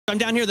I'm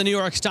down here at the New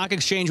York Stock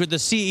Exchange with the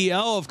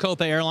CEO of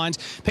Copa Airlines,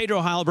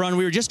 Pedro Heilbron.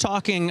 We were just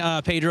talking,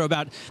 Pedro,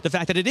 about the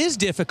fact that it is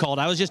difficult.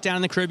 I was just down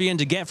in the Caribbean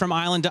to get from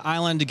island to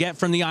island, to get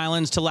from the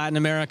islands to Latin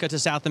America to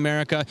South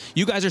America.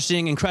 You guys are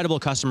seeing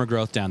incredible customer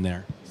growth down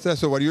there.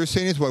 So what you're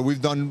saying is what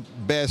we've done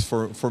best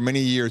for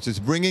many years, is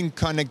bringing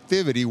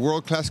connectivity,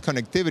 world-class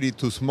connectivity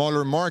to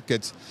smaller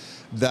markets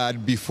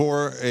that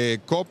before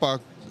Copa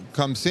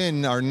comes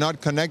in are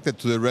not connected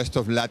to the rest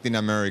of Latin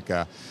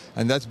America.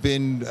 And that's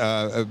been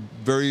a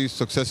very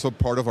successful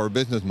part of our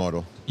business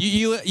model.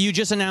 You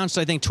just announced,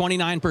 I think,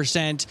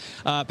 29%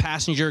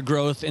 passenger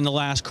growth in the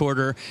last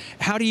quarter.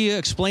 How do you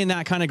explain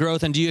that kind of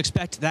growth, and do you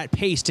expect that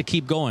pace to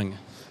keep going?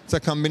 It's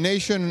a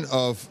combination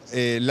of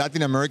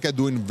Latin America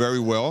doing very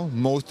well.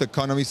 Most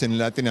economies in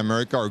Latin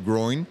America are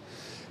growing.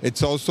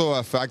 It's also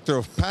a factor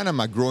of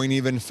Panama growing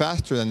even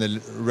faster than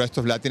the rest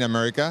of Latin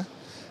America.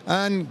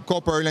 And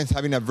Copa Airlines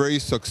having a very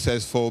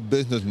successful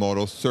business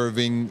model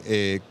serving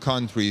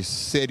countries,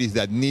 cities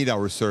that need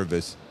our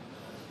service.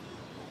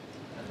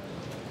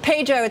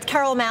 Pedro, it's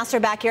Carol Massar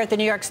back here at the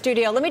New York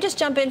studio. Let me just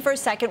jump in for a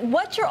second.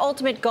 What's your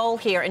ultimate goal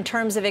here in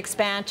terms of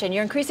expansion?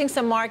 You're increasing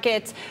some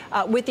markets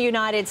with the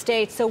United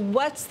States. So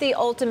what's the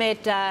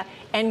ultimate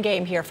end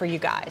game here for you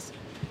guys?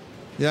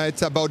 Yeah,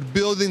 it's about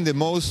building the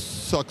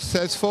most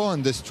successful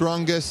and the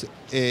strongest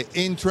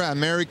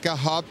intra-America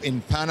hub in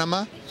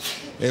Panama.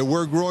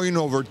 We're growing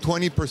over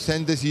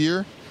 20% this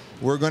year.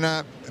 We're going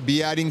to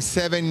be adding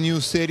 7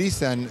 new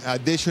cities and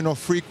additional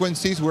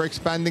frequencies. We're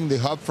expanding the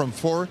hub from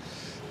 4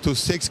 to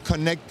 6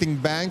 connecting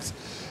banks.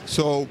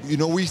 So,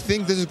 we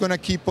think this is going to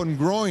keep on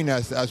growing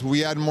as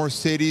we add more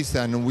cities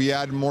and we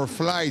add more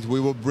flights. We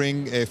will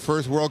bring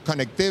first world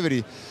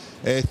connectivity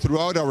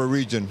throughout our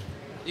region.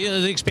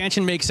 The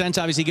expansion makes sense,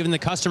 obviously, given the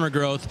customer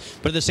growth,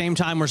 but at the same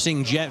time, we're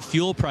seeing jet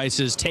fuel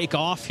prices take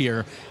off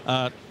here,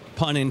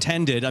 pun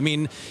intended. I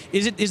mean,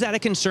 is that a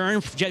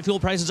concern? Jet fuel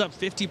prices up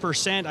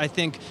 50%, I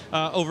think,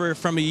 over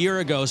from a year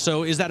ago.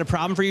 So is that a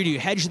problem for you? Do you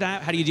hedge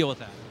that? How do you deal with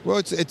that? Well,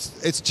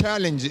 it's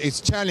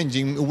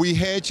challenging. We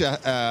hedge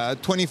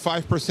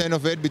 25%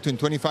 of it, between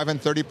 25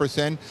 and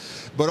 30%,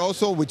 but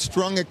also with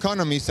strong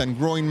economies and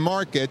growing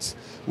markets,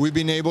 we've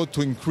been able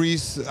to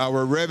increase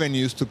our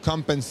revenues to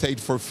compensate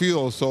for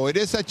fuel. So it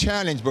is a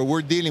challenge, but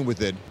we're dealing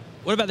with it.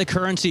 What about the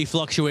currency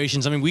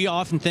fluctuations? I mean, we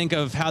often think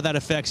of how that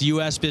affects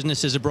U.S.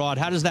 businesses abroad.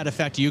 How does that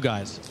affect you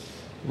guys?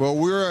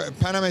 Well,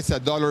 Panama is a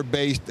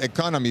dollar-based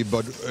economy,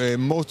 but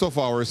most of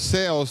our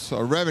sales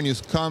or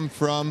revenues come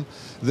from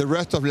the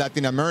rest of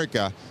Latin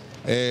America,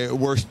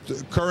 where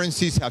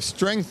currencies have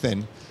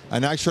strengthened,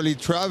 and actually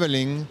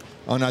traveling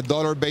on a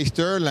dollar-based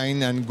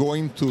airline and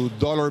going to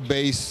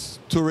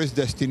dollar-based tourist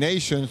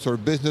destinations or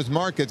business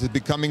markets is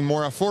becoming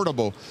more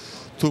affordable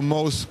to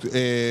most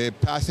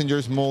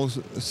passengers,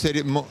 most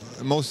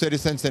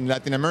citizens in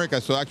Latin America.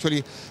 So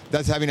actually,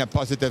 that's having a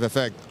positive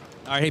effect.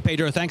 All right, hey,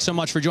 Pedro, thanks so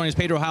much for joining us.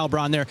 Pedro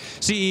Heilbron there,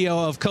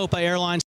 CEO of Copa Airlines.